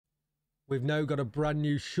We've now got a brand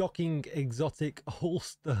new shocking exotic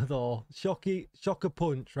holster though. Shocker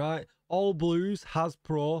Punch, right? All blues, has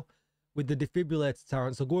pro with the defibrillator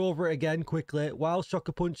turret. So go over it again quickly. While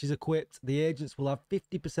Shocker Punch is equipped, the agents will have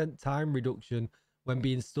 50% time reduction when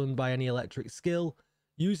being stunned by any electric skill.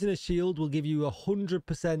 Using a shield will give you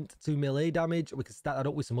 100% to melee damage. We can start that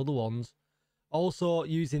up with some other ones. Also,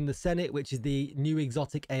 using the Senate, which is the new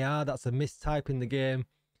exotic AR, that's a mistype in the game,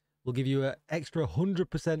 will give you an extra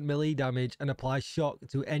 100% melee damage and apply shock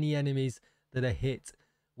to any enemies that are hit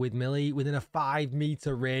with melee within a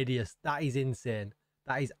 5-meter radius. That is insane.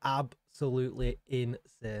 That is absolutely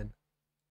insane.